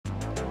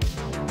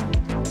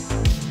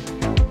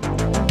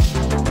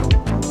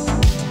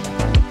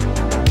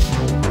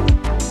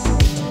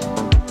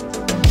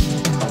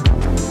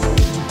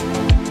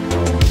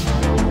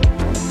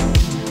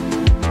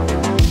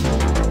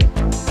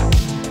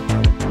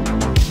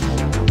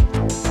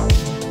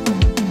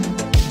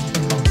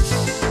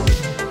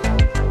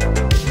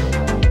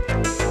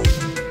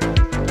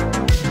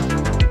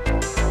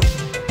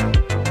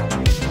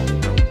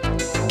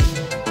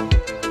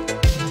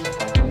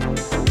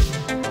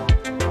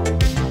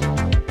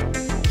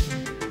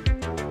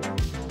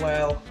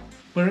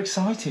We're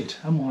excited.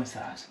 And why is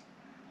that?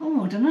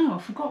 Oh, I don't know,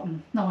 I've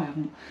forgotten. No, I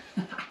haven't.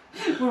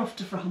 We're off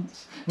to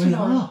France. We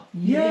are.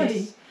 Yay.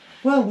 Yes.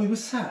 Well, we were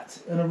sat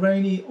on a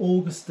rainy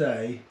August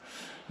day,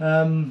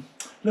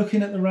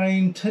 looking at the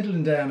rain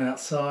tiddling down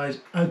outside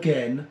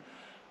again,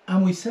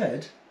 and we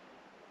said,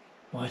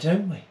 why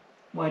don't we?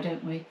 Why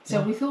don't we?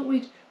 So we thought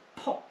we'd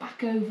pop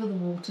back over the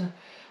water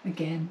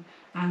again,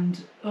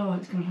 and oh,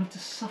 it's going to have to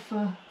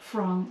suffer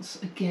France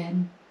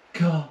again.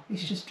 God.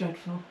 It's just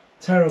dreadful.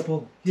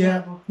 Terrible. Yeah.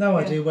 Terrible. No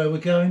idea where we're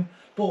going.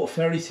 Bought a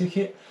ferry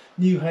ticket,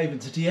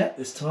 Newhaven-Dieppe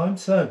this time,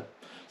 so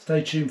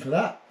stay tuned for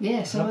that.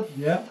 Yeah, so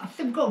I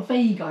think we've got a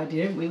vague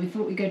idea, haven't we? We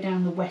thought we'd go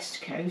down the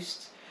west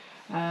coast.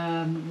 We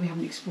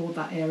haven't explored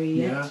that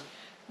area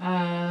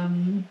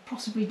yet.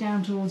 Possibly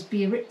down towards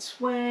Biarritz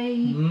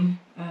way,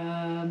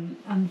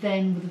 and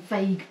then with a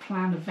vague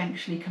plan of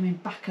eventually coming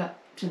back up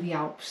to the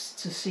Alps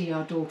to see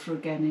our daughter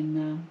again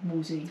in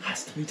Morsey.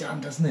 Has to be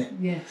done, doesn't it?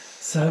 Yes.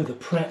 So the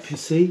prep, you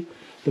see,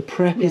 the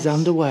prep is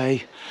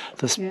underway.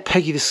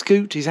 Peggy the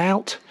Scoot is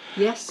out.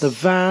 Yes. The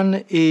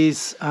van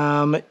is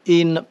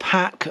in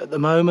pack at the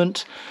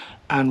moment,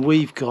 and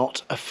we've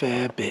got a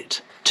fair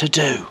bit to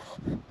do.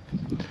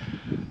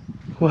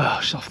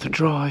 Well, she's off the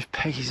drive.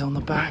 Peggy's on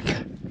the back.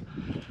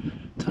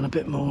 Done a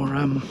bit more,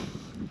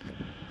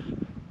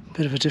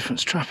 bit of a different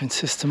strapping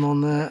system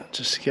on there,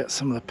 just to get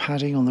some of the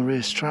padding on the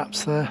rear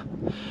straps there.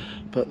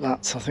 But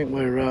that's, I think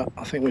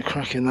we're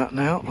cracking that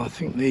now. I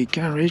think the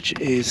garage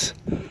is,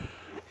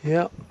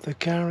 the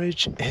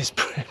garage is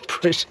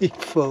pretty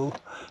full.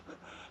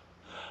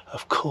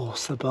 Of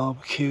course, the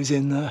barbecue's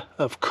in there.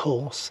 Of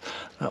course,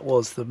 that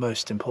was the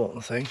most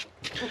important thing.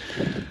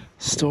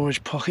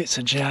 Storage pockets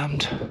are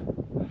jammed.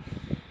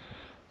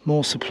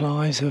 More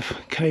supplies of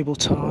cable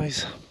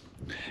ties,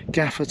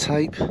 gaffer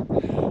tape,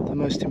 the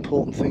most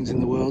important things in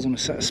the world, and a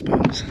set of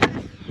spanners.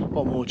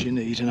 What more do you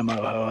need in a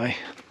moho, eh?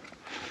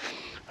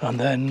 And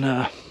then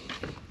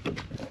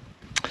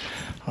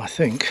I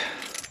think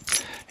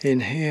in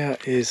here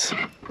is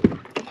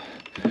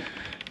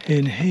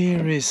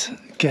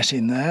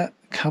getting there.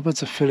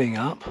 Cupboards are filling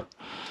up.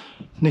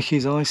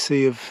 Nikki's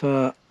icy of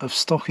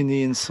stock in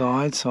the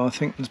inside, so I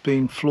think there's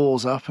been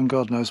floors up and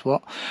God knows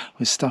what,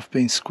 with stuff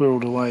being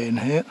squirreled away in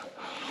here.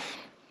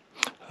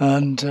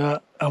 And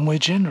we're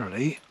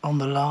generally on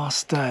the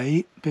last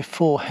day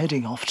before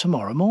heading off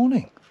tomorrow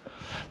morning.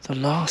 The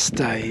last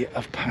day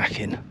of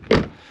packing.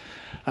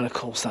 And of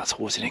course that's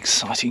always an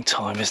exciting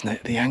time, isn't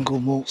it? The angle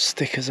malt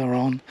stickers are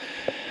on.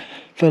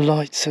 The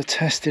lights are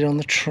tested on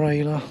the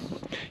trailer.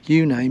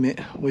 You name it,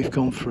 we've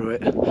gone through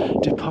it.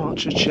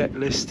 Departure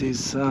checklist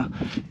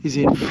is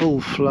in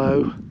full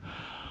flow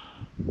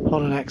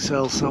on an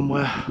Excel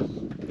somewhere.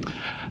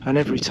 And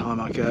every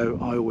time I go,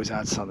 I always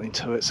add something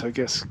to it. So I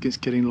guess it's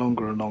getting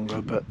longer and longer,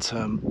 but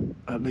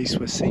at least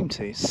we seem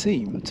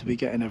to be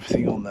getting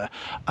everything on there.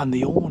 And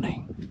the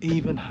awning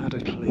even had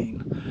a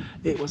clean.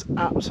 It was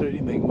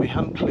absolutely ming. We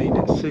hadn't cleaned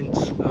it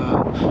since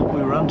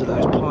we were under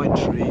those pine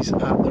trees at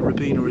the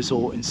Rabina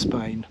Resort in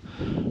Spain.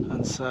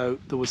 And so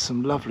there was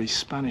some lovely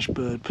Spanish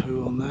bird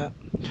poo on there,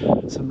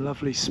 some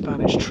lovely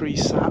Spanish tree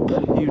sap,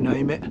 you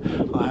name it.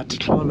 I had to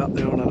climb up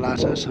there on a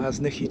ladder, so as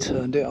Nikki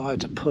turned it I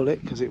had to pull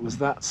it because it was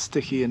that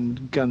sticky and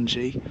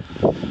gungy.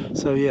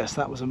 So yes,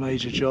 that was a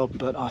major job,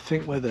 but I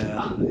think we're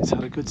there. It's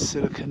had a good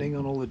siliconing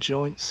on all the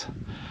joints,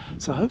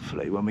 so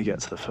hopefully when we get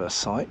to the first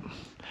site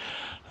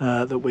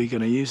that we're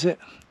going to use it,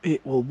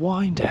 it will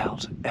wind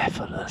out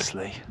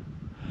effortlessly.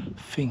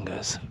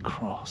 Fingers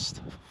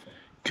crossed.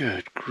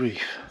 Good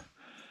grief.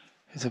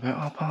 It's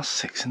about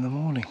 6:30 in the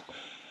morning.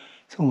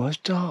 It's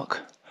almost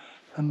dark.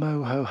 The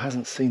moho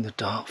hasn't seen the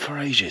dark for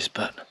ages,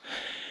 but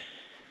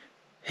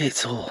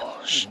it's all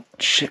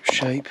ship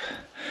shape.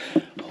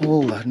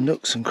 All the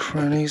nooks and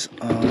crannies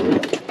are,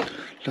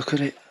 look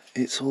at it,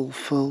 it's all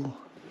full.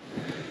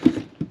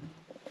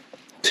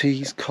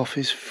 Teas,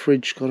 coffees,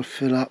 fridge got to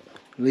fill up,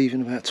 leave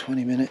in about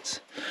 20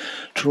 minutes.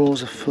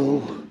 Drawers are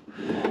full.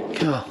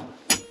 God,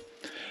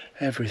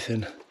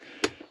 everything.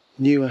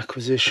 New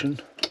acquisition.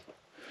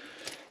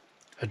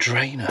 A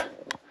drainer.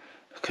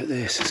 Look at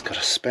this, it's got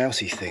a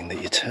spouty thing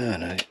that you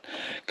turn and it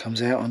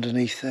comes out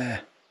underneath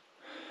there.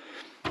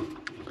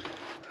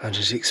 And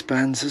it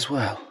expands as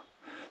well.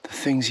 The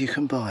things you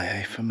can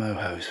buy, for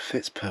mohos,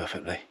 fits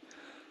perfectly.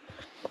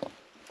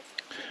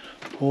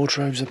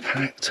 Wardrobes are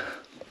packed.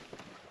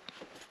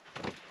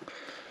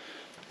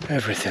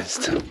 Everything's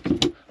done.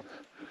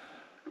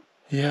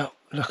 Yeah,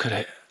 look at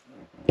it.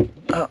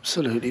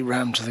 Absolutely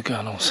rammed to the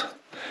gunnels.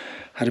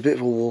 Had a bit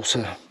of a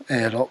water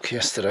airlock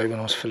yesterday when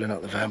I was filling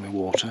up the van with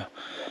water,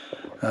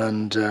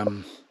 and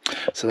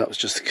so that was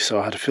just, so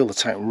I had to fill the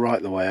tank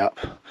right the way up,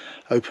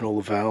 open all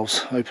the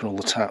valves, open all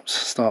the taps,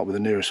 start with the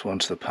nearest one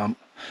to the pump.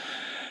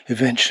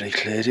 Eventually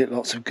cleared it,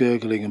 lots of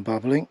gurgling and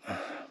bubbling,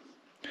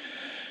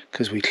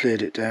 because we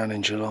cleared it down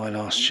in July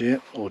last year,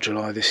 or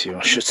July this year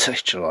I should say,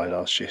 July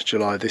last year,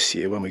 July this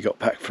year when we got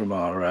back from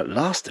our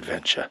last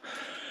adventure,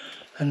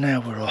 and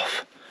now we're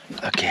off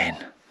again.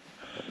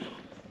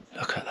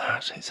 Look at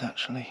that, it's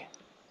actually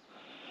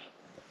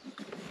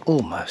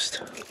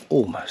almost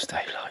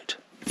daylight.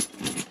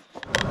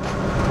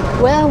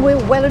 Well, we're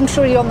well and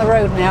truly on the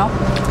road now.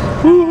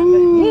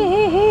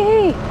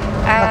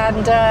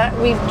 And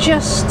we've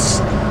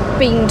just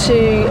been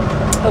to,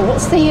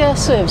 what's the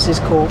services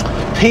called?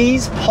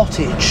 Peas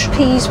Pottage.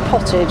 Peas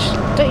Pottage.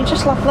 Don't you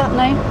just love that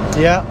name?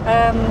 Yeah.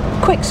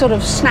 Quick sort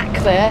of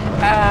snack there.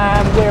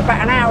 We're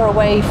about an hour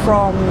away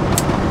from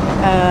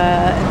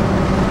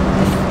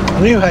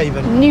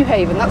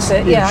Newhaven, that's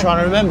it. You're trying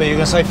to remember, you're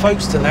going to say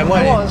Folkestone then,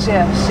 weren't you? I was,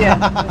 yes,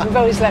 yeah. We've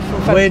always left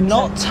from Folkestone. We're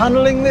not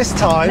tunnelling this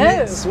time,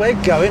 no. We're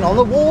going on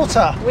the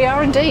water. We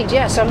are indeed,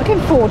 yeah, so I'm looking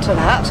forward to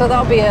that. So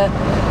that'll be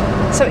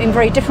something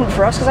very different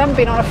for us, because I haven't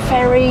been on a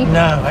ferry...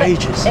 No,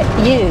 ages.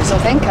 Years, I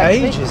think,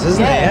 actually. Ages,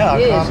 isn't it? Yeah,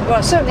 years. Well,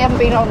 I certainly haven't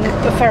been on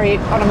a ferry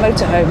on a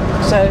motorhome,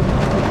 so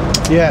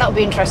yeah, that'll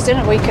be interesting,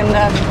 and we can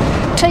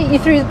take you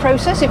through the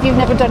process if you've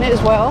never done it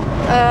as well,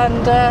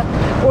 and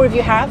or if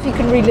you have, you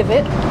can relive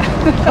it.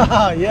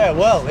 Yeah,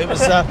 well, it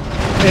was.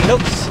 It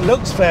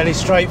looks fairly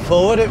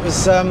straightforward. It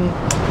was.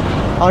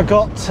 I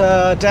got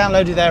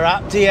downloaded their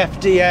app,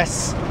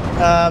 DFDS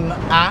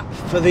app,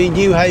 for the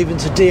Newhaven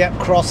to Dieppe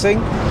crossing.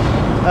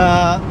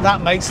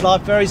 That makes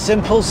life very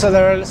simple. So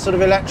there are sort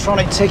of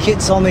electronic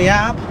tickets on the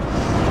app,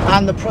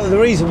 and the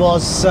reason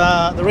was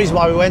the reason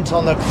why we went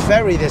on the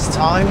ferry this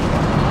time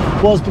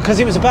was because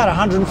it was about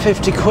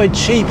 150 quid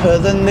cheaper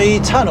than the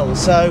tunnel.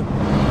 So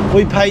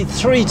we paid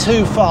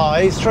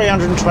 325,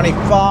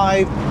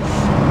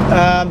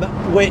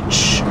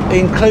 which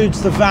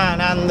includes the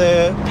van and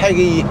the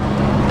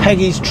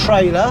Peggy's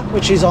trailer,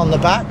 which is on the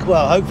back.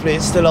 Well, hopefully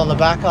it's still on the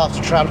back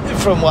after travelling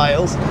from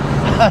Wales,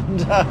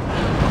 and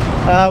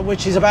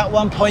which is about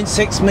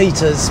 1.6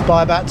 metres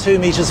by about 2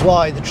 metres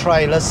wide, the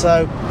trailer.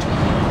 So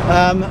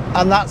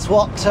and that's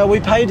what we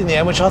paid in the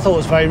end, which I thought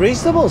was very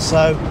reasonable.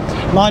 So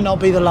might not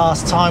be the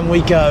last time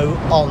we go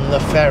on the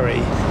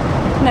ferry.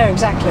 No,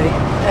 exactly.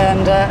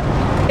 And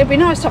it'd be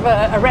nice to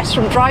have a rest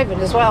from driving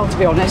as well, to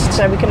be honest,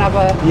 so we can have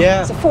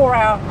it's a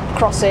 4-hour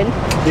crossing.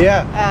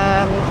 Yeah.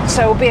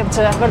 So we'll be able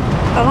to have a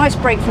nice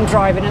break from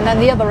driving, and then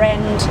the other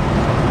end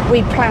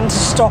we plan to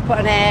stop at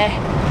an air,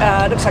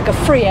 looks like a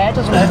free air,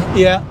 doesn't it?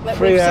 Yeah,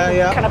 free air,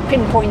 yeah. Kind of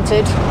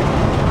pinpointed.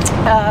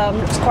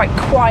 It's quite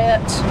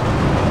quiet,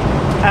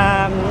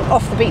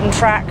 off the beaten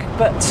track,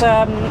 but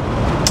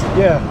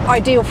yeah,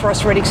 ideal for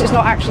us really, because it's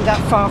not actually that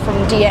far from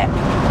Dieppe.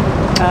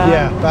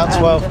 Yeah, about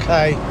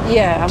 12k.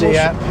 Yeah,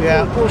 Dieppe,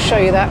 we'll show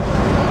you that.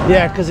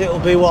 Yeah, because it'll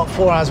be what,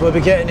 4 hours. We'll be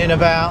getting in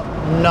about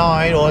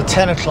 9 or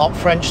 10 o'clock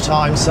French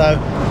time. So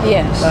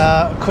yes,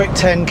 a quick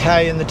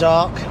 10k in the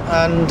dark,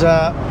 and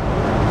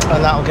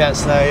that'll get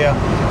us there. Yeah.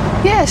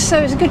 Yes, so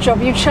it's a good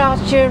job you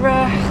charged your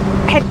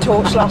head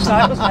torch last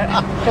night, wasn't it?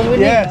 'Cause we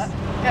need that.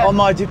 Yeah. On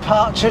my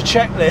departure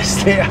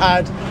checklist, it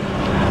had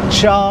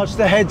charged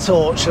the head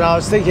torch, and I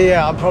was thinking,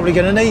 yeah, I'm probably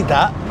going to need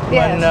that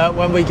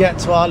when we get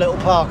to our little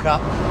park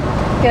up.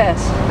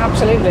 Yes,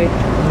 absolutely.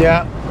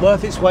 Yeah,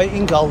 worth its weight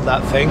in gold,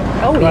 that thing.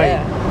 Oh, great.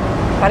 Yeah.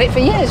 Had it for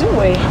years, haven't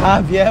we?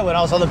 Yeah, when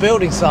I was on the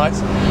building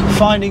sites,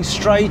 finding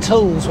stray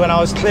tools when I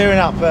was clearing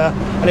up,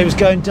 and it was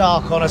going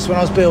dark on us when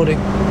I was building.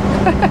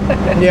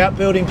 Yeah,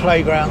 building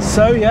playgrounds.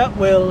 So yeah,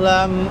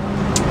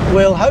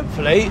 we'll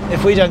hopefully,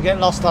 if we don't get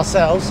lost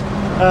ourselves,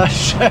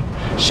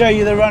 show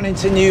you the run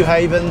into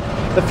Newhaven,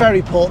 the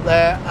ferry port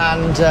there,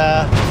 and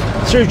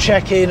through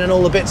check-in and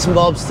all the bits and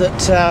bobs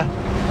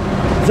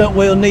that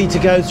we'll need to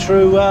go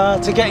through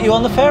to get you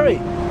on the ferry.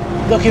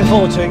 Looking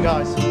forward to it,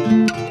 guys.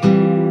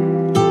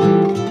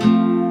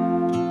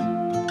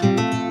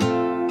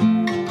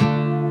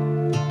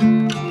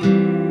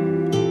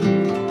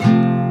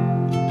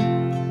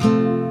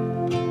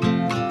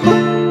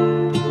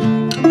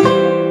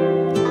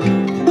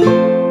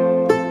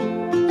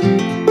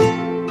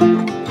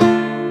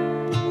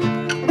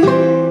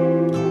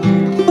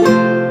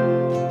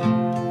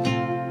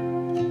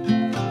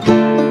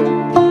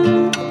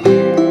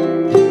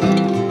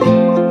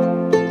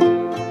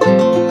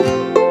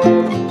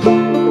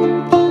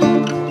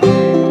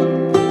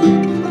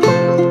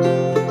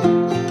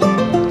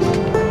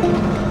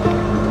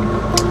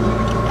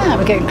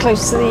 Getting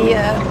close to the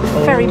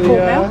ferry port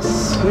now.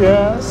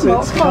 Yes,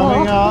 it's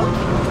coming up.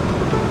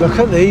 Look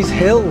at these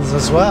hills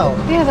as well.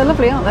 Yeah, they're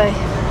lovely, aren't they?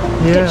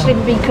 Yeah.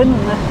 Ditchling Beacon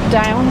and the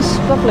Downs,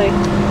 lovely.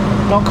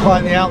 Not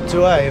quite the Alpe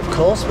d'Huez, of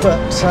course,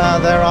 but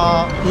there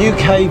are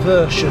UK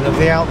version of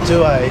the Alpe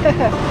d'Huez.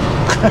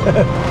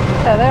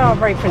 Yeah, they are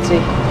very pretty.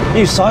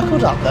 You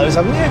cycled up those,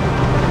 haven't you?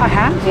 I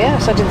have,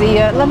 yes. I did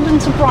the London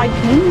to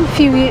Brighton a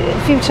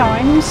few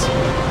times.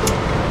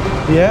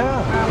 Yeah.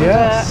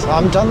 Yes, I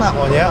haven't done that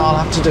one yet. I'll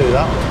have to do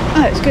that.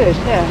 Oh, it's good,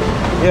 yeah.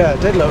 Yeah, it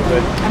did look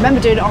good. I remember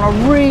doing it on a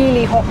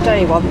really hot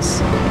day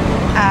once,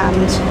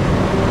 and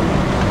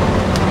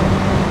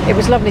it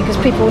was lovely because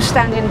people were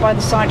standing by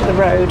the side of the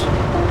road,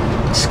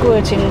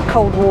 squirting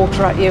cold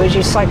water at you as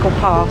you cycle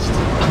past,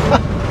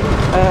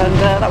 and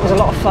that was a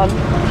lot of fun.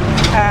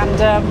 And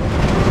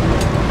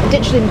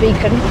Ditchling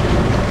Beacon,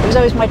 it was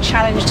always my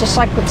challenge to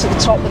cycle to the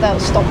top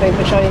without stopping,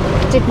 which I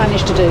did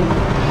manage to do.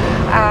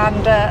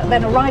 And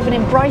then arriving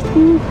in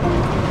Brighton,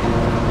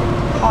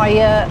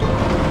 I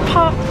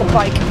parked the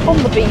bike on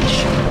the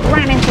beach,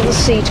 ran into the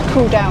sea to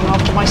cool down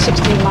after my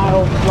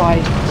 16-mile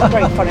ride. It's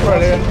very fun it was.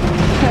 Brilliant.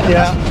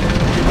 Yeah.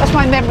 That's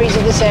my memories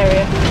of this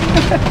area.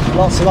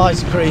 Lots of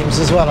ice creams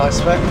as well, I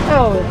expect.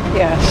 Oh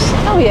yes,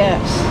 oh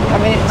yes. I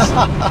mean,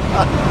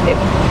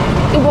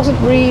 it wasn't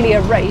really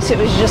a race, it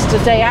was just a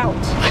day out.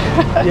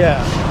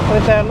 Yeah.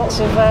 With lots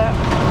of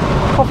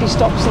coffee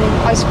stops and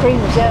ice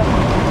creams, yeah.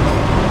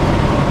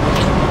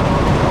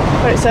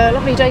 But it's a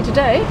lovely day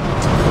today.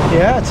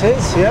 Yeah, it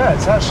is. Yeah,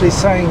 it's actually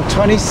saying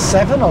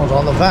 27 odd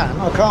on the van.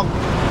 I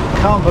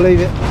can't believe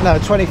it. No,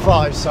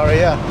 25. Sorry.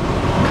 Yeah,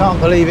 can't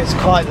believe it's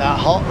quite that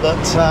hot. But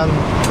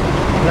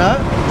no,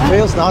 it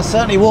feels nice.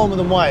 Certainly warmer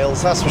than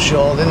Wales, that's for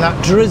sure. Than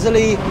that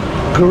drizzly,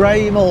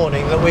 grey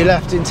morning that we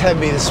left in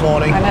Tenby this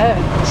morning. I know.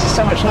 This is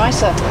so much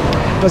nicer.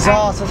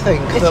 Bizarre to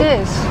think. It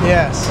is.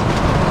 Yes.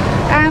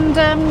 And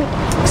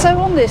so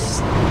on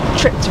this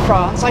trip to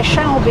France, I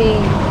shall be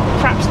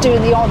perhaps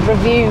doing the odd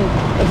review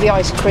of the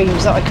ice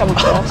creams that I come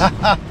across.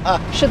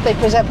 Should they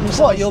present themselves?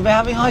 What, you'll be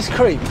having ice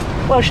cream?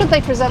 Well, should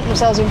they present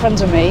themselves in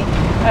front of me?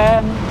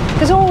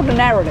 Because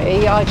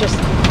ordinarily I just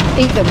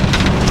eat them.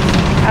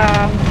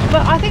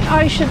 But I think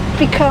I should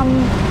become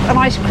an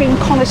ice cream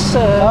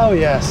connoisseur. Oh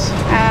yes.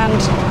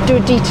 And do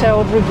a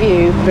detailed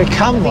review.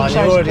 Become one. You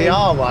already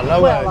are one.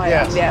 Oh, well, I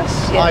am,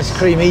 yes. Ice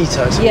cream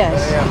eater.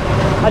 Yes.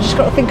 Yeah. I just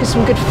got to think of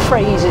some good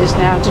phrases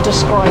now to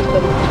describe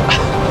them.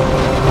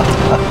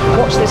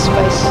 Watch this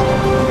space.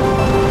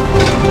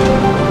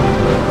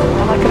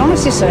 And I can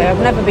honestly say I've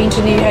never been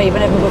to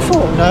Newhaven ever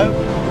before.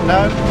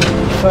 No.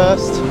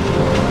 First.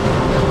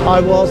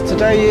 I was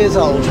today years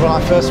old when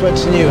I first went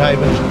to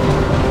Newhaven.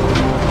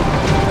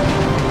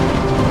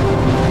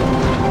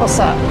 What's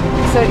that?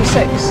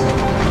 36?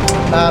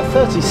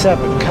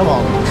 37, come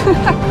on.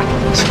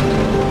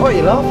 What are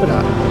you laughing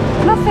at?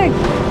 Nothing.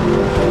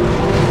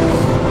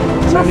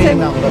 It's only a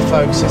number,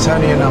 folks, it's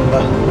only a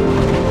number.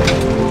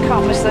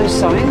 Can't miss those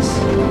signs.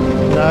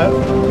 No,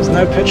 there's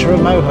no picture of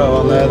moho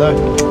on there though.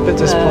 A bit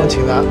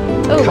disappointing that.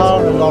 Oh,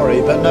 Car and a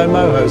lorry, but no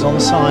mohos on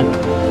the sign.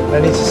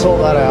 They need to sort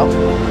that out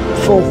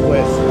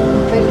forthwith.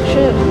 They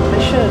should.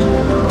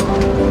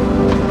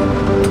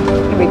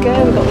 Here we go,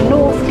 we've got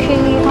North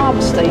Quay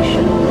Harbour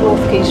Station,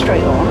 North Quay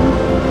straight on.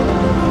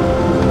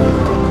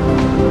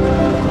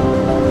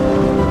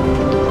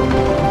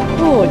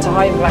 Oh, it's a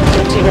hive of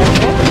activity around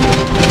here.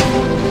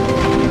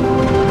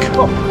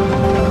 Cool.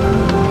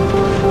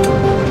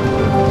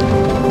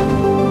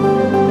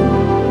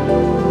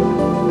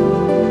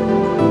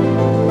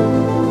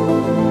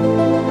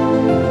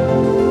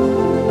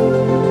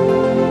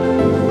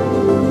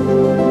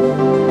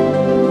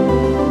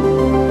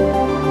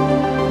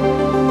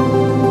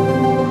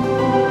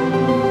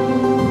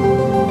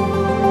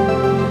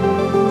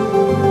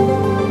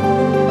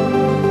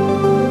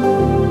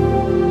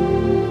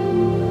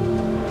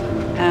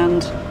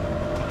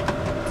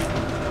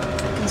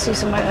 See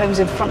some motorhomes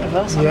in front of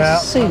us. I'm Yeah,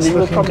 assuming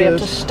we'll probably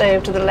good. have to stay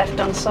over to the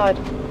left-hand side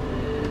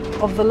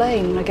of the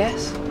lane, I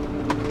guess.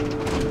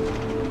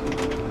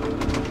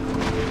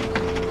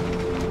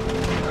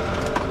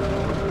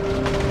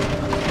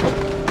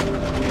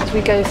 As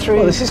we go through.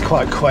 Well, this is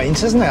quite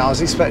quaint, isn't it? I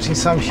was expecting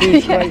some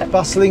huge, great,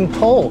 bustling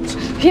port.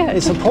 Yeah.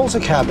 It's a porter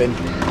cabin.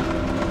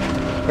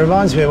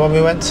 Reminds me of when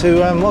we went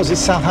to what was it,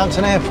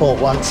 Southampton Airport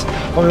once.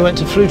 When we went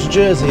to flew to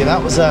Jersey,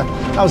 that was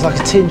like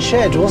a tin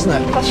shed, wasn't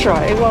it? That's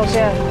right, it was,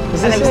 yeah.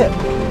 Is this it?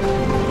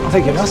 I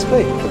think it must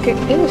be. It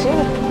is,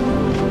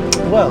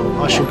 yeah. Well,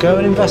 I shall go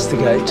and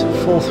investigate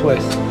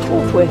forthwith.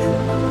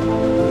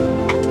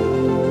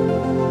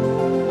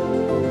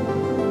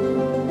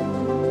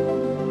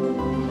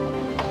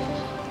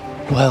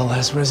 Well,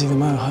 there's Resi the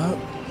Moho.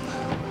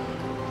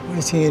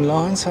 Waiting in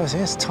line, so it's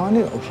a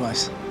tiny little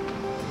place.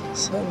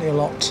 Certainly a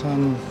lot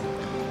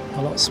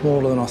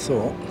smaller than I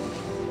thought.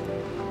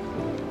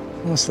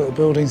 Nice little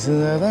buildings in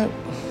there though.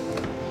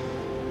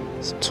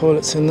 Some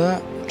toilets in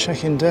there,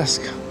 check-in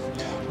desk,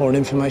 or an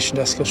information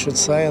desk I should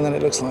say, and then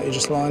it looks like you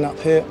just line up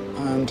here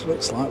and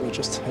looks like we're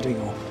just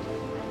heading off.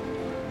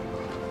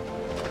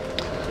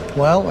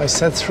 Well, they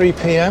said 3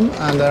 PM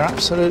and they're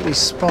absolutely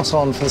spot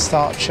on for the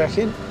start of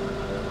check-in.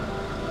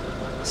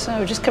 So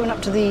we're just coming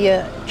up to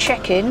the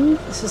check-in.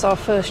 This is our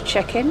first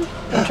check-in.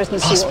 Interesting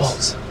to see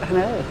Passports. I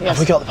know, yes. Have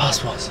we got the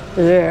passports?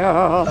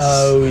 Yes.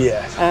 Oh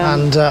yeah.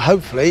 And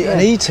hopefully an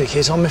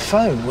e-ticket on my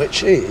phone,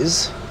 which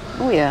is...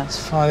 Oh yeah. Let's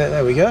find it,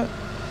 there we go.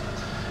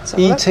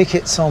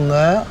 E-tickets on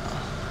there.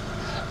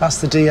 That's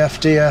the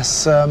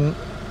DFDS.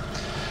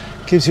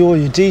 Gives you all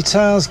your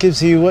details,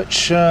 gives you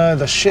which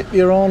the ship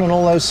you're on and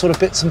all those sort of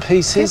bits and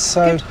pieces.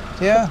 Good.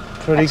 Yeah,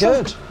 pretty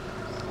good.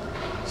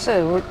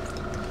 So we're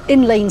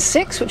in lane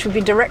 6, which we've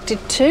been directed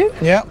to.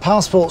 Yeah,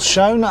 passports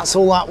shown, that's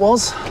all that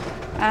was.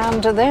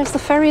 And there's the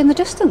ferry in the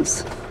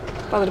distance,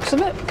 by the looks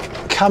of it.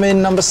 Come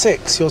in number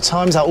 6, your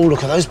time's out. Oh,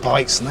 look at those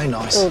bikes, and they're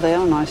nice. Oh, they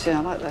are nice, yeah,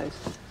 I like those.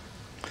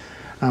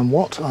 And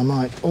what I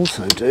might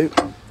also do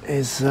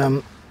is take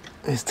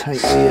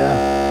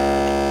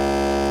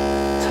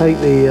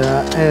the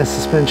air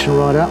suspension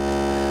right up,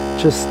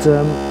 just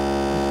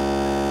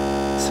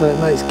So it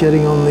makes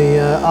getting on the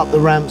up the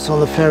ramps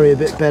on the ferry a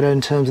bit better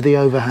in terms of the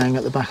overhang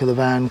at the back of the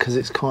van, because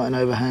it's quite an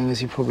overhang,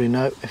 as you probably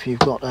know, if you've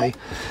got a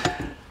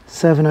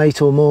 7,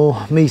 8 or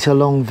more metre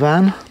long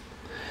van.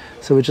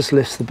 So we just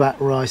lift the back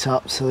right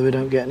up so that we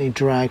don't get any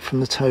drag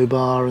from the tow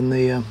bar and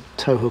the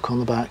tow hook on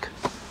the back.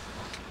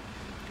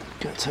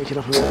 Gonna take it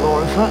up a bit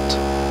more, in fact.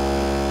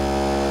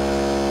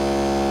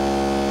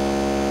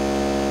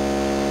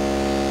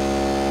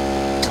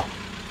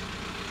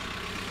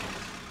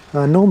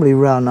 I normally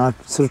run, I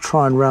sort of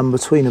try and run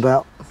between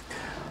about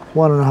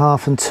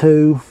 1.5 and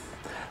 2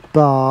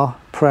 bar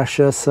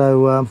pressure,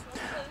 so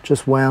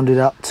just wound it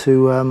up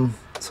to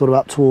sort of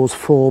up towards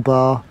 4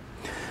 bar.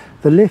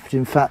 The lift,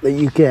 in fact, that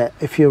you get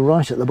if you're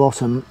right at the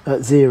bottom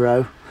at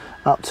 0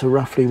 up to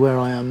roughly where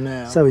I am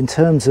now. So in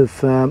terms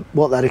of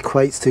what that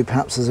equates to,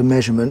 perhaps as a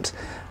measurement,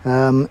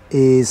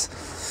 is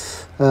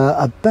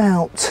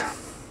about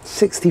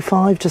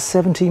 65 to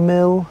 70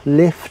 mil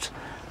lift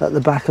at the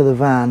back of the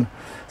van.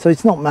 So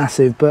it's not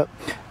massive, but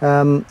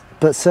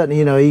certainly,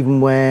 you know,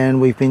 even when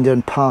we've been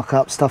doing park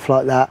up, stuff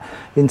like that,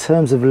 in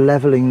terms of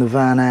leveling the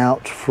van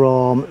out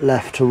from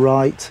left to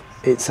right,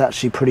 it's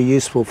actually pretty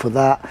useful for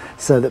that,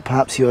 so that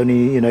perhaps you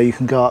only, you know, you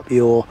can go up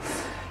your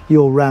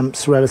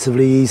ramps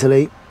relatively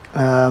easily.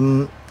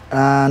 But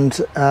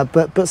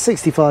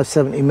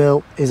 65-70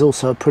 mil is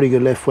also a pretty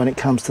good lift when it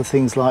comes to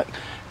things like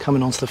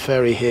coming onto the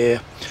ferry here,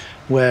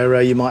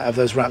 where you might have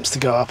those ramps to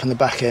go up and the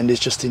back end is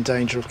just in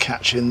danger of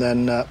catching.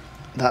 Then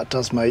that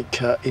does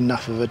make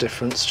enough of a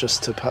difference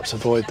just to perhaps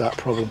avoid that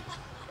problem.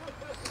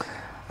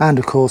 And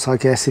of course, I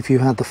guess if you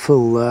had the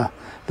full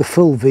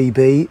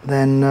VB,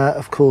 then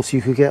of course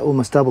you could get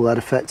almost double that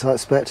effect, I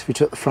expect, if you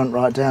took the front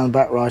right down,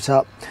 back right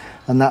up,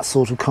 and that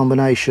sort of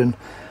combination.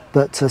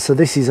 But so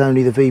this is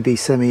only the VB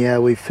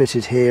semi-air we've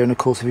fitted here, and of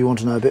course if you want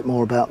to know a bit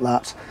more about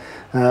that,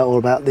 or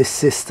about this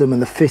system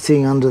and the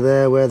fitting under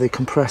there where the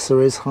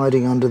compressor is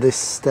hiding under this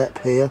step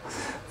here,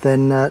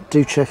 then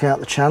do check out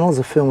the channel. There's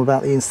a film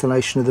about the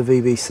installation of the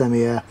VB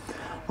semi-air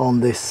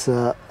on this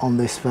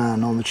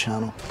van on the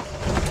channel.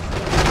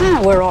 Ah,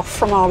 we're off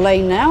from our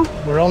lane now.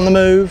 We're on the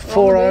move.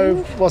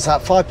 4:00. What's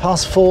that?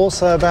 4:05,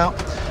 so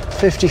about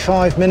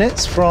 55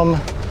 minutes from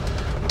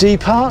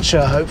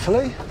departure,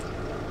 hopefully.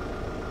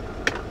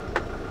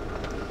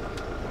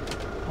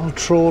 Old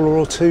trawler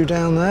or two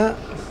down there.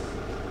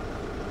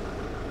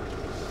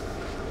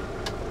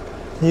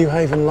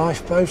 Newhaven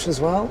lifeboat as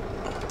well.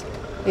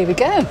 Here we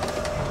go.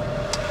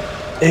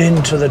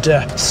 Into the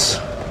depths.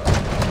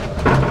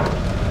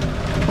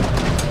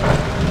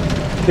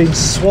 Been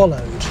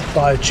swallowed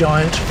by a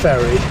giant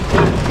ferry.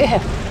 Yeah.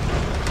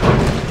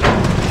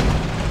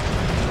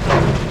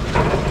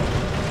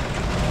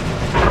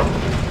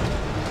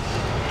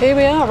 Here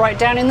we are, right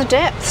down in the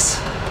depths.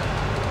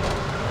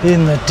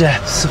 In the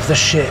depths of the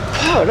ship.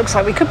 Oh, it looks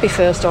like we could be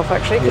first off,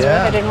 actually, because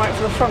Yeah. we're heading right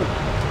for the front.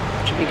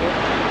 Should be good.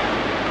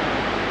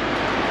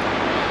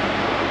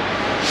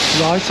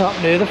 Right up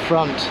near the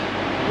front.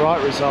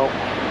 Right result.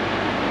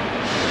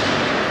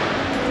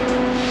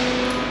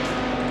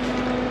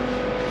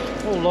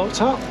 All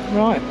locked up.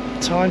 Right,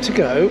 time to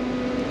go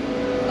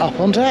up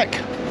on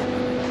deck.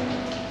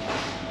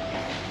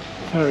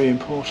 Very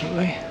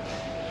importantly,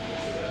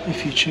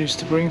 if you choose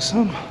to bring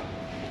some.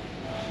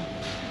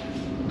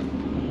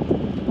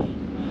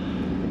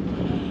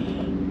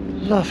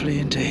 Lovely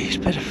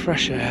indeed, bit of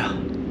fresh air.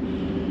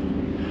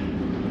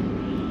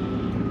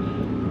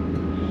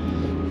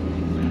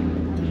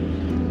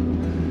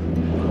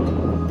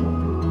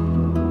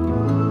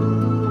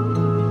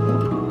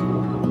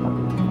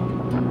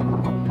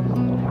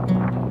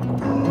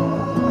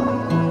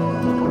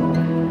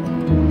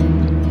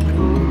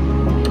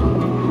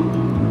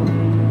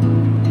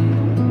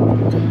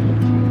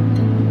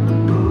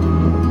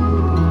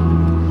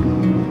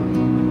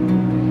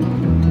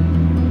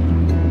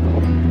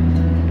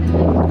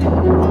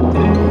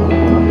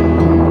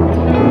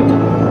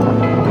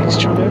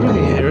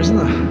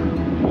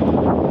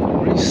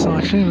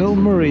 Little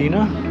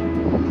marina,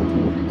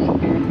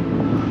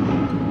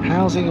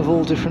 housing of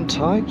all different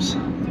types,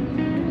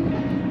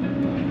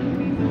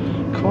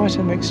 quite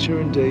a mixture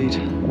indeed.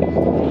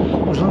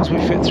 As long as we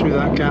fit through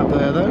that gap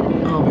there though,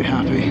 I'll be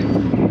happy.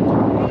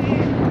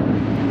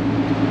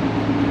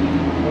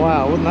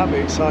 Wow, wouldn't that be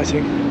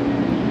exciting?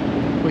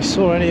 We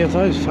saw any of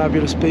those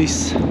fabulous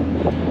beasts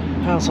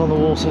out on the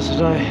water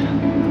today.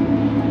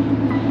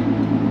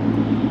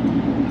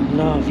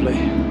 Lovely.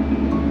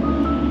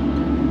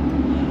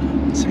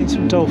 Seen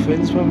some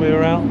dolphins when we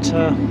were out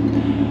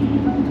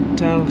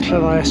down the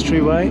Cleddau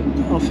Estuary way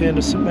off the end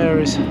of St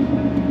Mary's,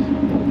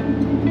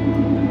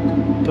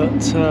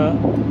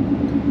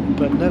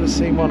 but never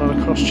seen one on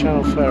a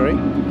cross-channel ferry,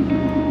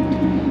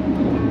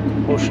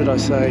 or should I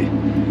say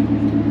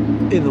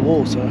in the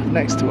water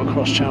next to a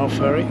cross-channel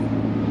ferry.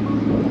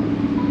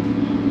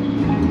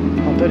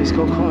 I bet it's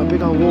got quite a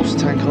big old water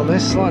tank on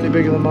this, slightly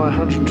bigger than my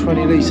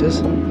 120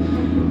 litres.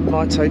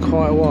 Might take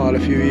quite a while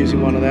if you were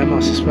using one of them, I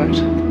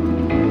suspect.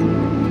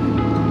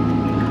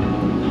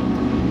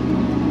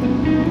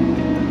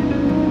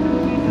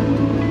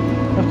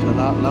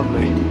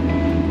 Lovely.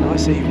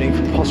 Nice evening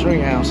for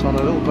pottering out on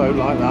a little boat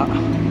like that.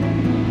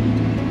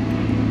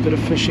 Bit of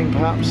fishing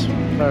perhaps,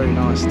 very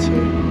nice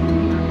too.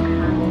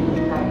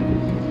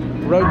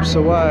 Ropes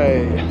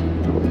away.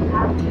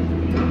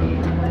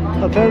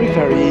 A very,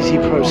 very easy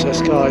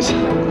process, guys.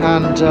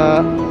 And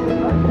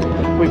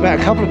we've met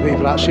a couple of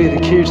people actually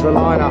that queue to the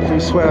line-up who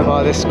swear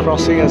by this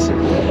crossing as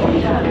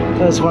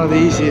one of the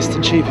easiest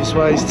and cheapest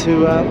ways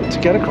to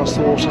get across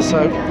the water.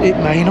 So it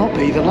may not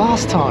be the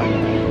last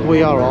time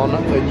we are on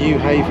the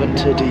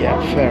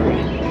Newhaven-Dieppe ferry.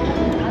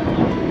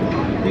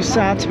 You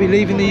sad to be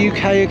leaving the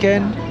UK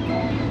again?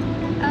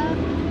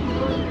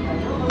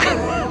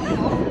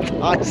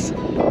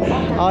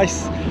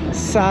 Ice.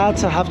 Sad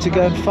to have to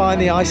go and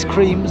find the ice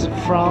creams of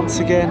France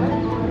again.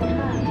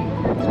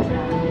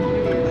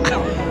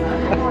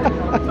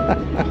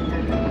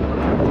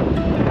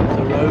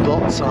 The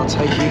robots are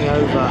taking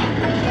over.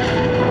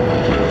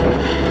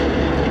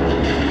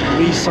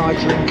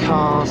 Recycling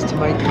cars to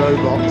make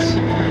robots.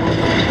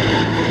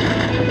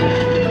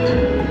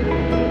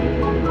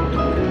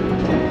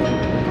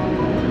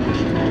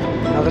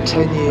 Another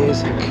 10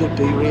 years, it could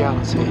be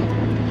reality.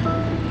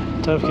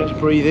 Don't forget to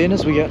breathe in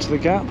as we get to the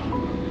gap.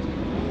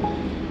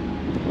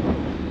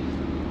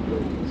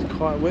 There's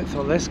quite a width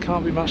on this,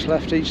 can't be much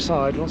left each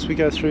side once we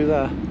go through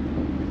there.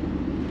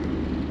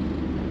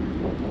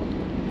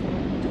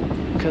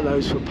 Look at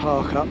those for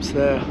park ups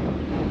there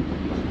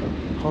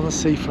on the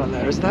seafront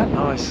there. Isn't that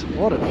nice?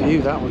 What a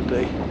view that would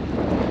be.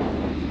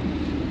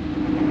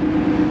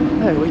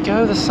 There we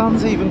go, the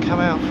sun's even come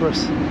out for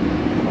us.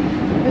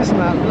 Isn't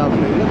that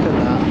lovely? Look at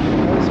that.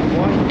 Those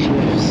white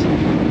cliffs.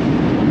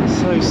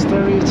 So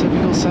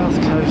stereotypical south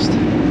coast.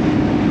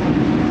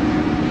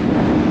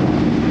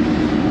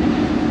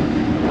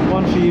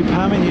 One for you,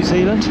 Pam, in New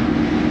Zealand.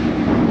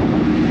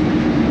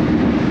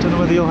 Don't know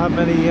whether you'll have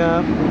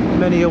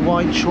many a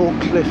white chalk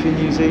cliff in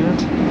New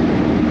Zealand.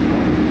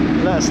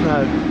 Let us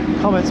know.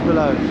 Comments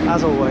below,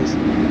 as always.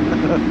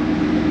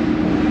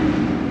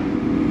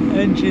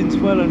 Engines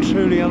well and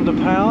truly under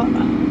power.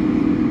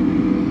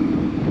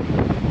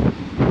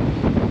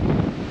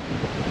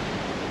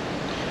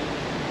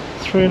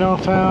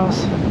 3.5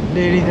 hours,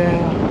 nearly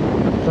there.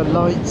 The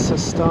lights are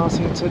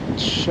starting to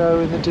show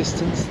in the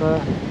distance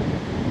there.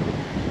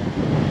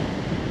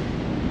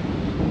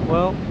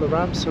 Well, the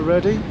ramps are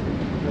ready.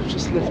 They've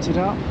just lifted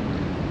up.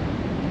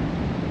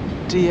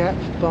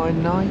 Dieppe by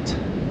night.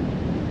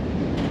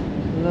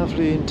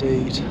 Lovely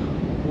indeed.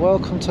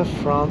 Welcome to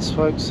France,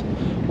 folks.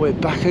 We're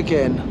back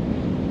again.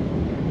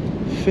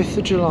 5th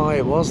of July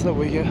it was that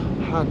we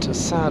had to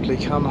sadly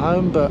come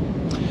home, but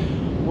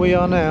we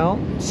are now,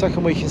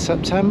 second week in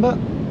September,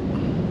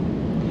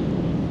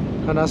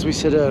 and as we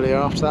said earlier,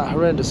 after that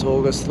horrendous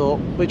August,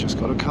 thought we just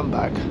got to come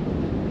back.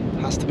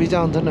 Has to be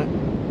done, doesn't it?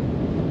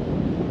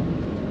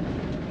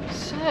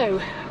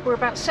 So we're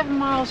about 7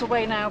 miles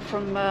away now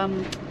from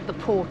the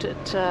port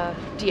at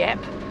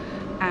Dieppe,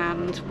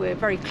 and we're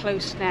very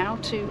close now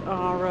to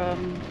our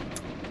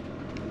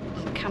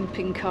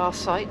camping car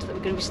site that we're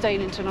going to be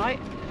staying in tonight.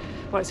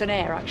 Well, it's an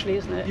air actually,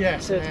 isn't it?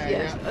 Yes, so,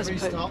 yeah. Free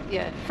stop.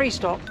 Yeah, free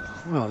stop.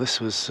 Well, this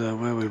was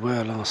where we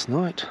were last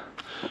night,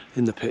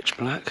 in the pitch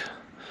black.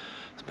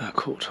 It's about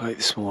 7:45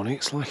 this morning.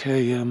 It's like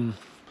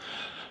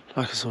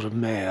a sort of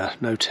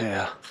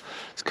notaire.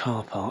 It's a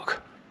car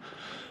park,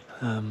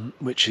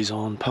 which is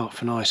on Park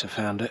for Night. I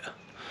found it.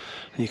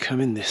 And you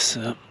come in this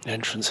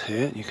entrance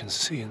here, and you can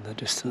see in the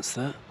distance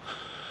there,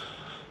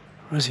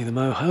 Resi the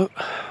Moho.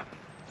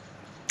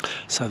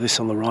 So this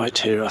on the right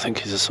here, I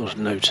think, is a sort of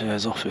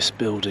notaire's office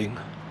building,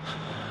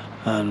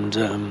 and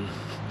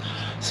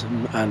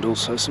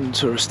also some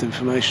tourist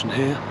information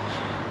here.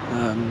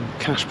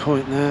 Cash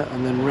point there,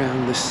 and then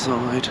round this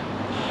side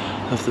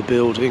of the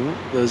building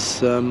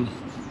there's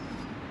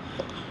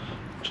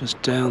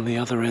just down the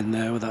other end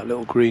there where that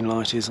little green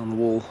light is on the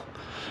wall,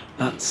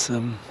 that's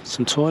some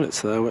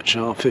toilets there which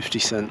are 50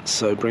 cents,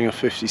 so bring a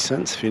 50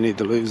 cents if you need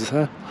the loos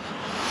there.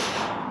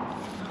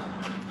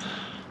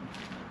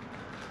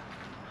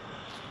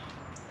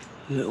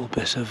 A little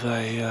bit of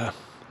a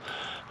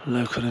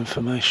local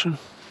information.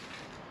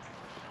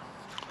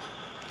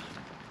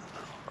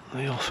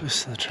 The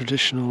office, the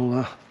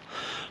traditional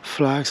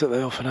flags that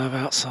they often have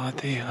outside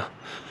the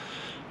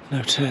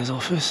notaire's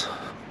office.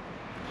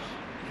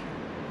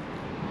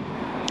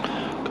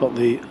 Got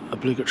the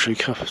obligatory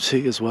cup of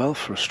tea as well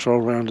for a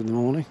stroll round in the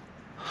morning.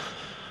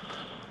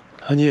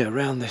 And yeah,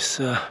 around this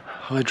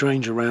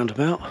hydrangea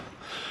roundabout,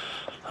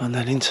 and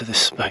then into this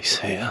space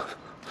here.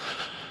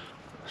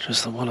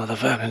 Just the one other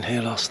van in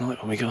here last night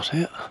when we got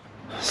here.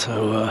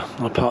 So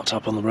I parked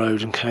up on the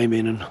road and came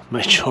in and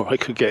made sure I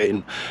could get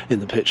in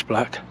the pitch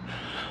black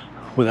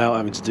without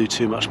having to do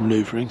too much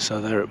manoeuvring.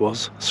 So there it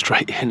was,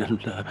 straight in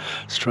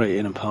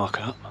and park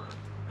up.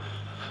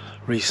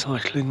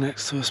 Recycling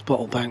next to us,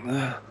 bottle bank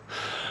there,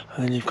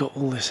 and then you've got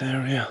all this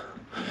area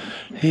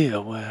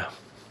here where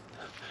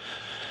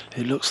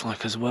it looks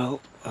like as well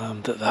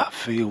that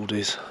field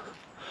is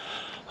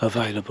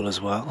available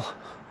as well.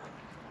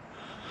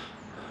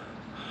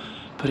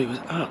 But it was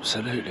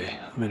absolutely,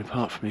 I mean,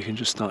 apart from you can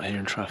just start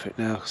hearing traffic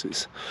now because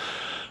it's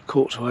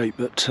 8:15,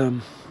 but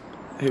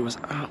it was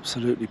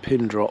absolutely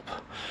pin drop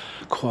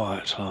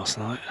quiet last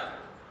night.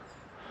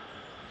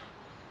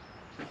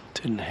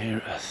 Didn't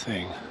hear a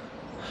thing.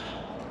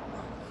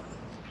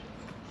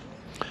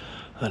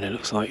 And it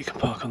looks like you can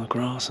park on the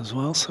grass as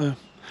well, so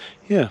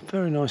yeah,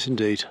 very nice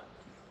indeed.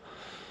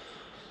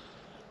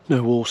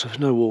 No water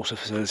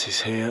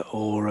facilities here,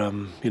 or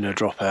you know,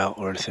 drop out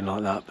or anything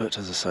like that. But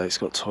as I say, it's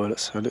got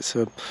toilets, and it's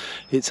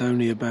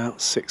only about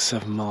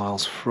 6-7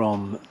 miles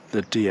from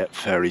the Dieppe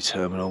ferry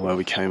terminal where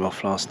we came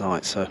off last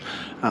night. So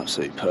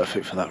absolutely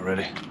perfect for that,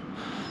 really.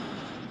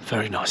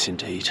 Very nice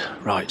indeed.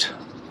 Right,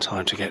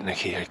 time to get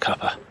Nikki a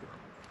cuppa.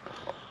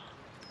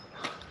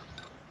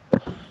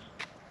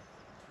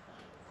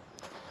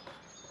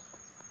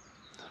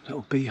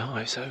 Little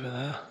beehives over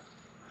there.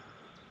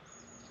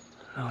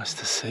 Nice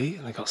to see,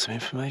 and they got some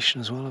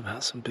information as well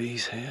about some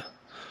bees here.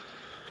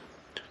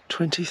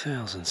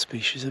 20,000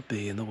 species of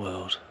bee in the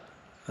world,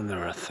 and there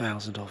are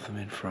 1,000 of them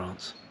in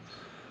France.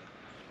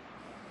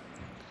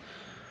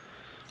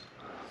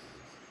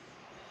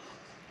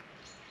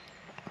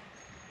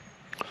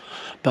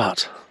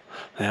 But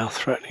they are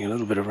threatening a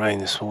little bit of rain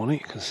this morning.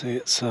 You can see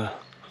it's a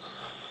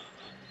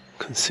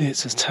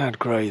tad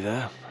grey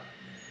there.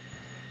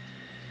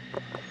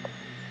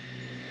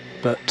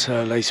 But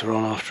later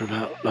on, after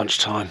about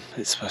lunchtime,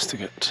 it's supposed to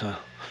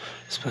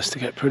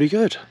get pretty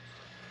good.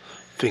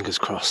 Fingers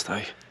crossed,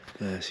 eh?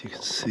 There, so you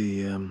can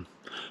see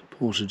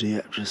Port of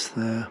Dieppe just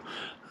there,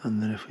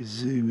 and then if we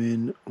zoom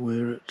in,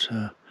 we're at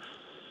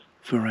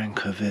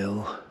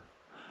Varengeville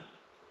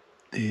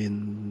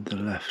in the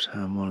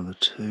left-hand one of the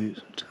two.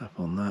 So tap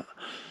on that.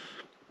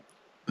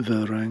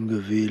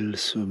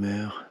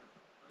 Varengeville-sur-Mer.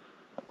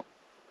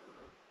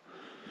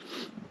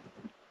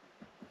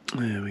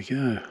 There we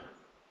go.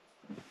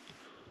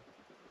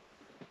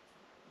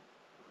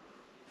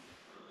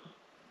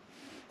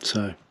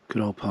 So,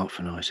 good old park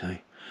for night, eh?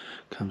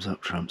 Comes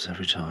up trumps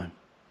every time.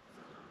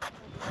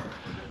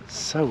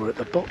 So we're at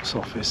the box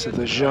office of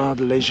the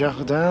Les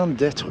Jardins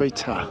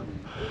D'Etretat,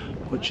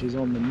 which is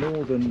on the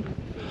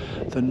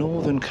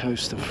northern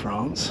coast of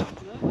France.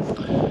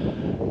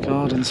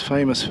 Gardens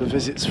famous for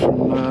visits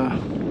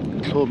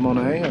from Claude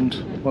Monet and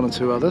one or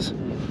two others.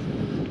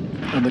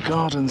 And the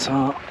gardens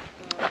are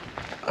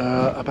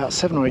about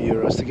 €7 or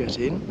 €8 to get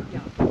in.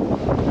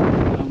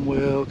 And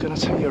we're going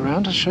to take you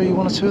around and show you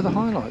one or two of the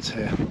highlights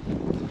here.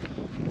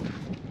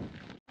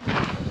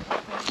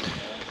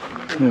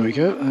 There we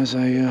go, there's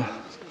a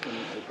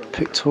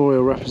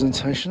pictorial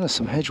representation. There's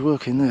some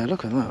hedgework in there,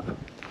 look at that.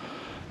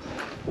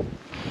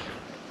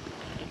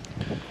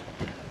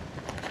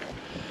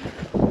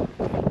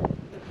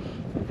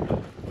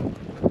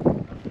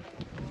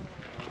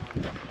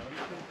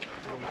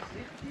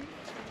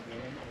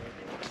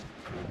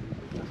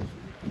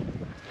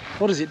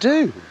 What does it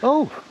do?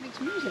 Oh! It makes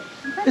music.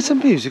 It's a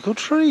musical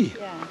tree.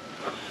 Yeah.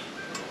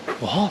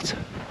 What?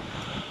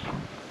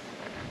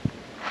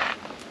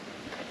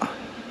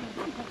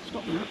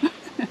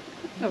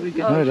 Not really good.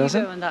 No, it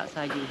doesn't. If you go on that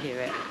side, you'll hear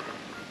it.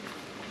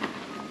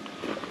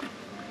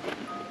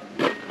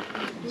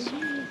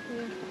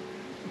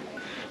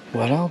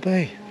 Well, I'll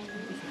be.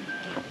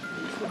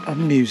 A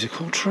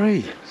musical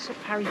tree. It's a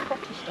Harry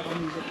Potter style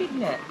music.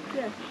 Isn't it?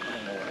 Yeah.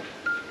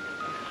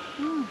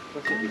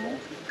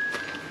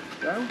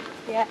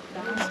 Yeah.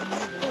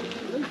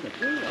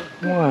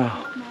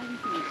 Wow.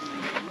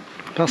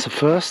 That's a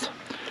first.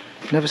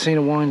 Never seen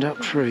a wind-up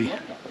tree.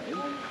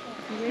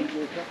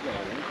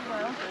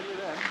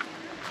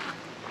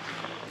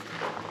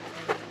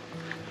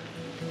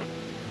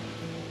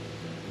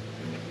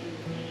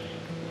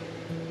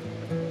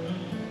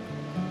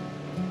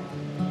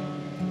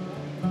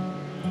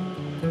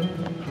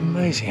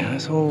 Amazing how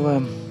it's all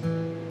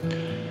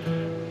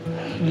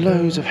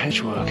loads of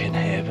hedgework in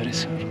here, but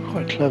it's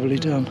quite cleverly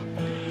done.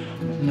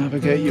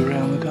 Navigate you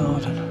around the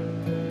garden.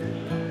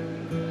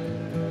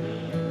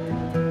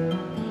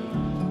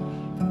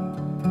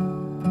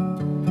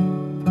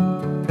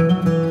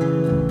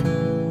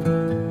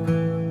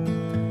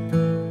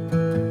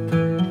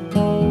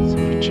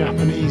 Sort of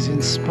Japanese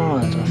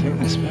inspired, I think,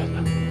 this bit.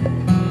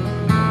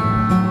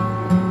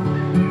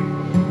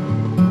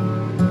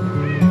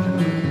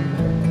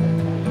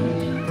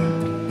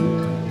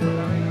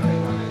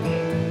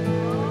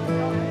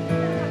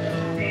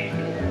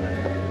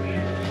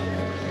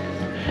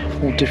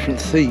 All different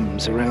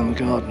themes around the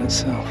garden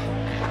itself.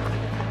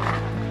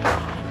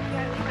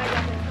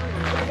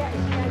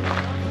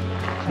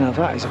 Now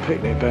that is a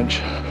picnic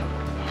bench.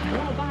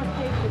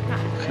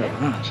 Look at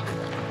that.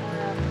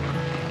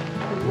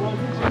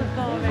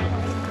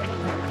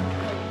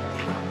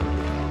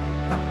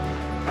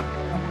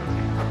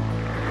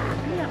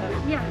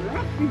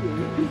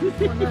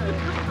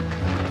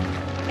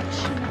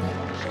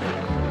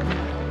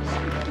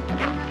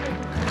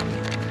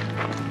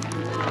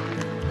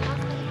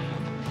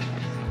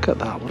 Look at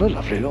that, what a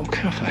lovely little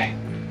cafe.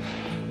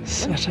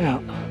 Set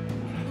out.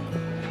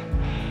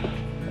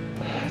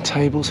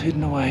 Tables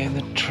hidden away in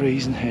the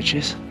trees and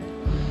hedges.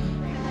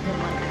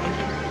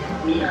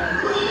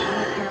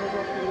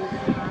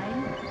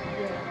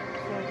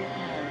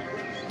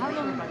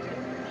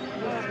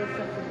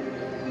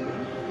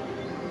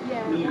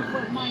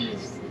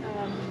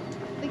 I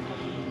think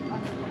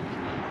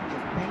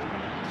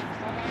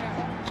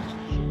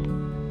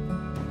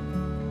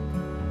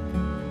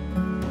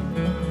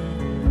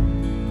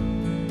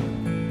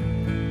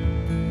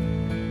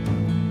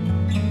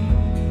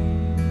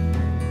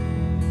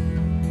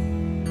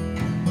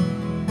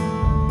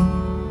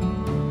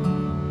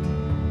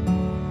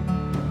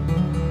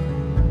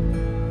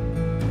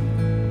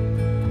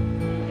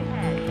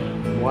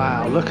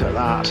Wow, look at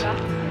that.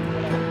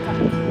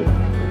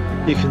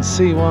 You can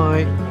see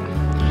why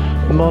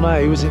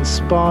Monet was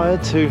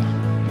inspired to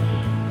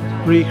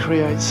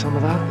recreate some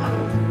of that.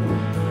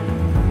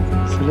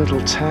 It's the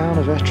little town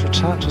of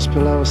Etretat just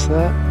below us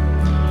there,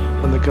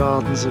 and the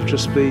gardens have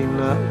just been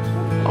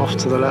off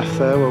to the left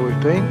there where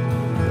we've been.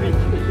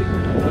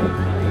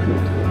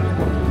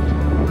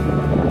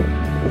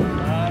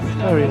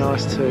 Very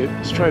nice too.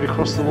 Straight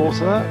across the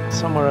water there,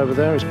 somewhere over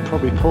there is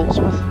probably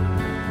Portsmouth.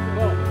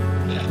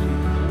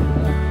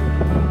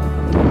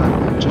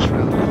 And just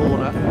round the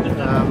corner,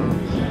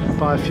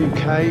 by a few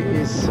K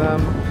is Le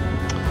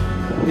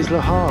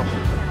Havre.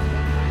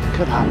 Look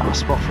at that, nice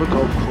spot for a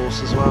golf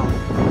course as well.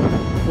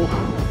 Ooh.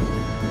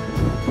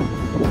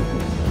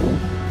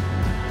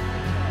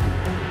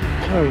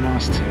 Very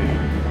nice too.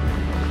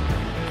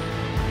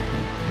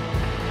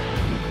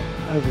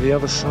 Over the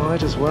other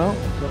side as well,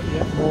 got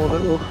yet more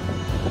little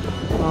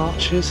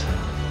arches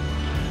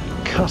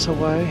cut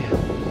away.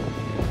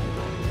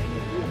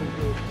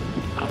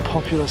 A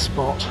popular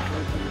spot.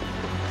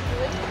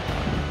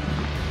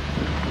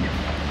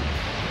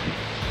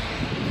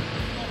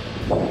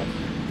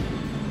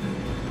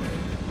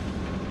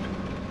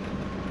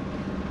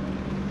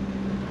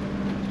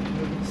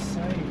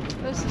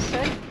 That's the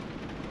same.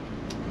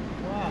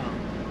 Wow.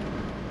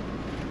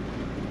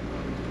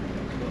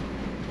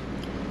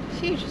 It's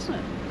huge, isn't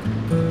it?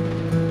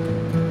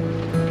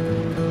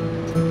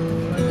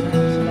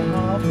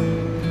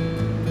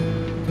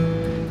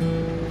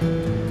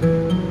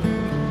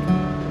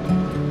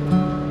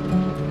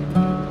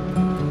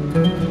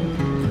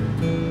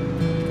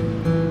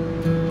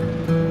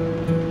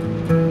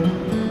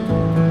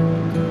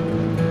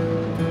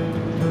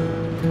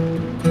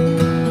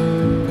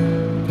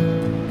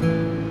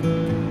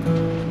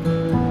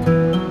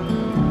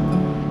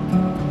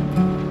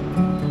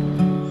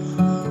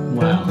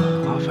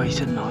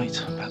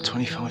 About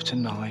 25 to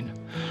 9.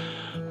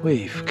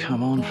 We've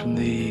come on from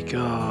the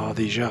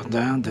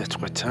Jardins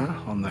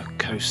D'Etretat on the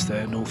coast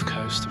there, north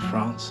coast of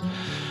France,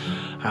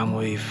 and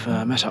we've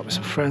met up with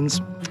some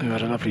friends who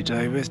had a lovely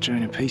day with,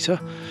 Jane and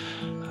Peter,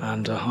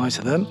 and hi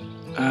to them.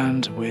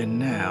 And we're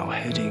now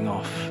heading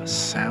off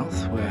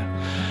south, where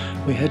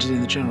we headed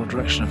in the general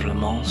direction of Le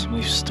Mans, and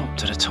we've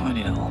stopped at a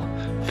tiny little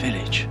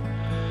village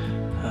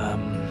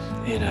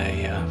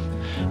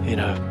in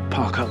a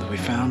park up that we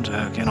found,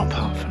 again on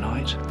Park for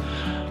Night,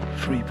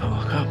 free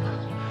park up,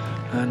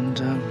 and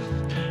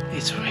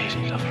it's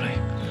really lovely.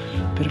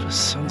 Bit of a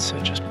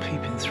sunset just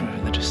peeping through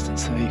in the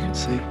distance there, you can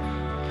see.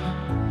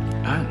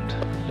 And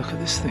look at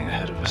this thing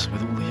ahead of us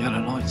with all the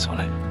yellow lights on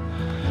it.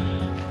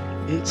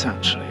 It's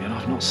actually, and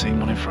I've not seen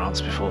one in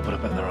France before, but I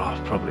bet there are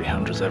probably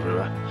hundreds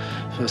everywhere.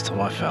 First time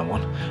I found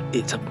one,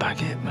 it's a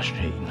baguette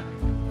machine.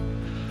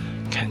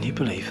 Can you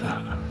believe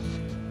that?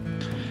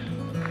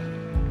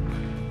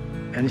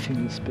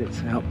 Anything that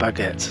spits out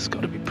baguettes has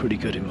got to be pretty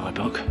good in my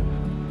book.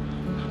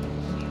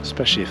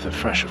 Especially if they're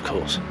fresh, of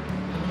course.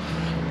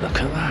 Look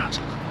at that.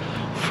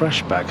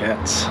 Fresh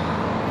baguettes.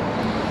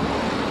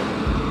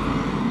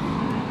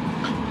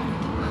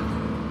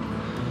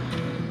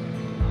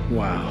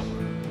 Wow.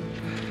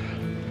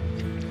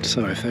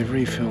 So if they've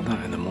refilled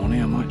that in the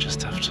morning, I might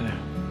just have to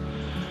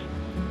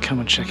come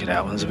and check it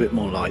out when there's a bit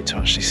more light to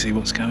actually see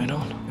what's going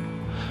on.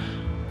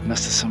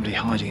 Unless there's somebody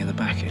hiding in the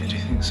back here. Do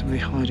you think somebody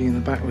hiding in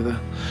the back with a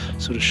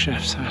sort of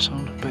chef's hat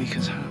on, a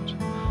baker's hat?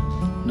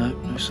 No,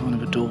 no sign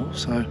of a door,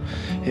 so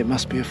it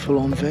must be a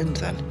full-on vend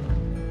then.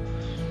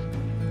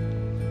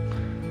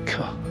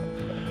 God.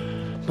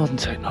 Modern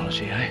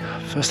technology, eh?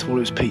 First of all it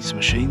was pizza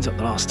machines up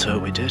the last tour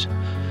we did.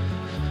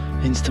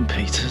 Instant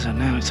pizzas, and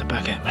now it's a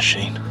baguette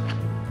machine.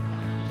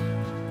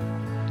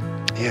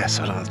 Yeah,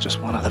 so there's just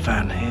one other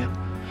van here.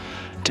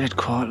 Dead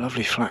quiet,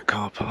 lovely flat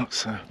car park,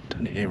 so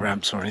don't need any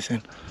ramps or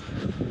anything.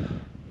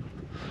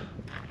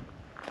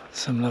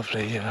 Some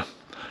lovely,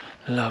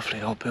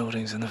 lovely old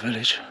buildings in the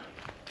village.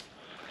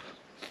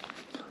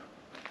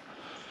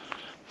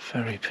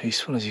 Very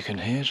peaceful, as you can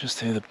hear. Just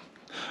hear the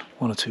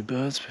one or two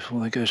birds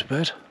before they go to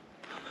bed.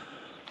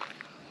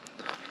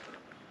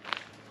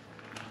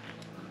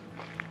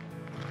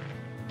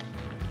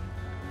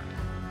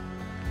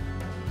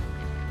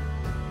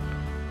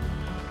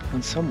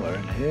 And somewhere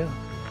in here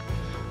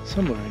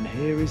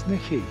is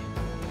Nikki.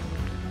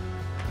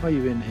 Are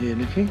you in here,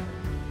 Nikki?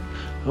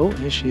 Oh,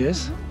 here she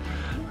is.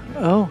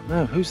 Oh,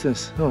 no, who's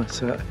this? Oh,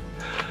 it's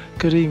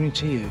good evening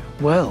to you.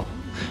 Well,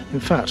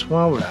 in fact,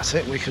 while we're at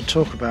it, we could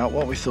talk about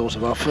what we thought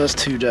of our first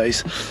 2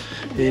 days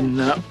in...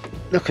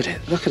 look at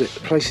it, the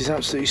place is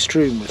absolutely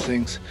strewn with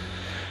things.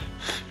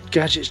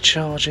 Gadgets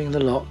charging, the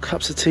lot,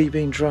 cups of tea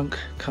being drunk.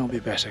 Can't be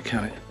better,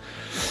 can it?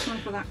 Time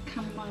for that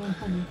chamomile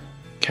honey.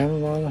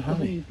 Chamomile and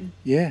honey.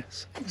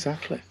 Yes,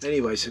 exactly.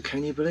 Anyway, so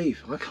can you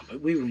believe? I can't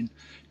believe we were in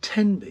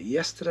Tenby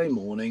yesterday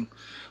morning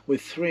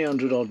with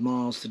 300 odd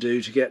miles to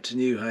do to get to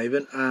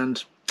Newhaven,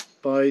 and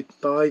by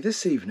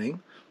this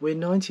evening we're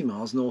 90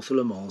 miles north of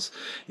Le Mans,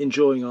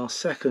 enjoying our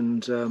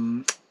second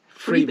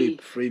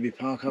freebie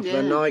park up for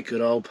the night.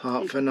 Good old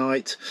park for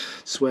night,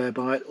 swear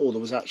by it. Or there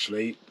was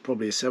actually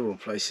probably several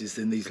places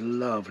in these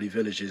lovely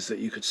villages that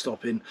you could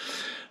stop in,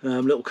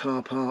 little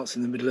car parks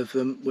in the middle of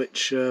them,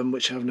 which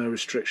have no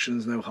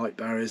restrictions, no height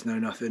barriers, no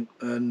nothing.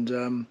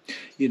 And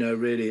you know,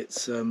 really,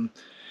 it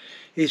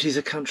is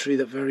a country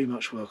that very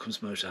much welcomes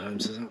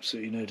motorhomes. There's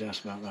absolutely no doubt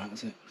about that,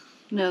 is it?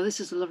 No, this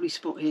is a lovely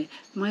spot here.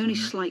 My only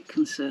slight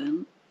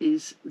concern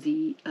is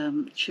the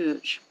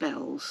church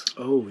bells.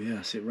 Oh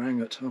yes, it rang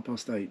at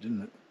 8:30,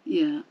 didn't it?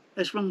 Yeah,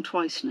 it's rung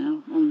twice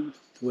now. On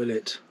Will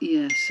it?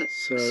 Yes.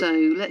 Yeah, so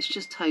let's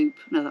just hope.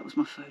 No, that was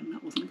my phone.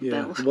 That wasn't the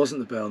bell. It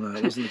wasn't the bell. No,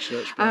 it wasn't the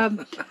church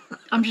bell.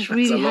 I'm just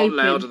really it's a lot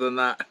louder than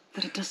that.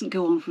 That it doesn't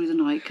go on through the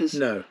night, because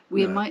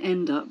we might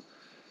end up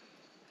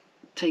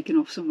taken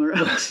off somewhere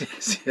else.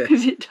 Yes.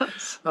 If it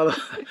does.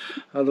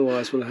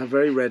 Otherwise we'll have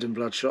very red and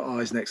bloodshot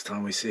eyes next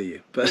time we see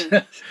you.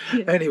 But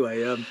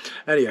anyway,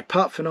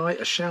 Park for Night,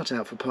 a shout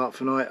out for Park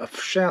for Night, a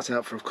shout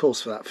out for, of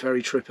course, for that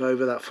ferry trip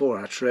over, that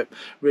 4-hour trip.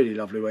 Really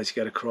lovely way to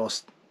get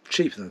across,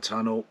 cheaper than the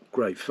tunnel,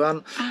 great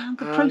fun. And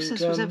the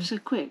process was ever so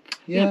quick.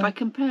 By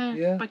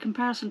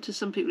comparison to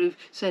some people who've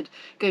said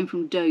going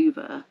from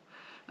Dover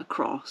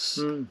across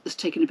has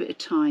taken a bit of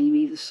time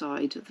either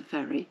side of the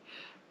ferry.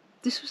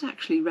 This was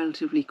actually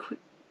relatively quick.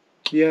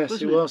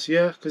 Yes, it was.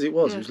 Yeah, because it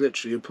was. It was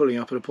literally you're pulling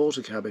up at a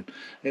porter cabin.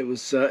 It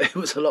was a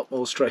lot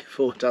more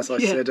straightforward, as I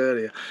said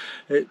earlier.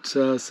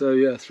 So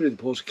through the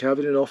porter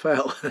cabin and off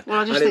out.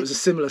 Well, and it was a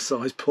similar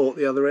sized port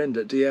the other end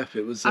at Dieppe.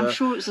 It was. I'm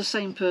sure it was the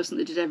same person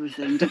that did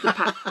everything. Did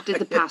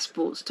the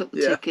passports, took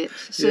the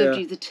tickets, served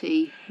you the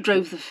tea,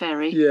 drove the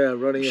ferry. Yeah,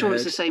 running. I'm sure ahead.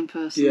 it's the same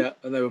person. Yeah,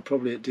 and they were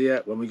probably at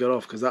Dieppe when we got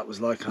off, because that was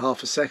like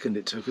half a second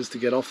it took us to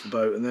get off the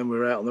boat, and then we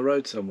were out on the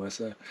road somewhere.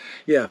 So,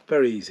 yeah,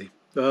 very easy.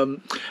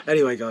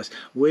 Anyway, guys,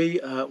 we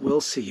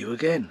will see you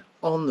again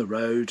on the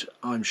road,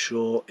 I'm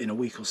sure, in a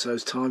week or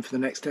so's time for the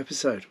next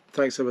episode.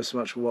 Thanks ever so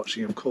much for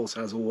watching, of course,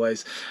 as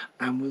always,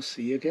 and we'll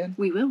see you again.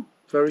 We will.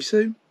 Very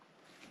soon.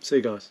 See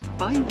you guys.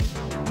 Bye.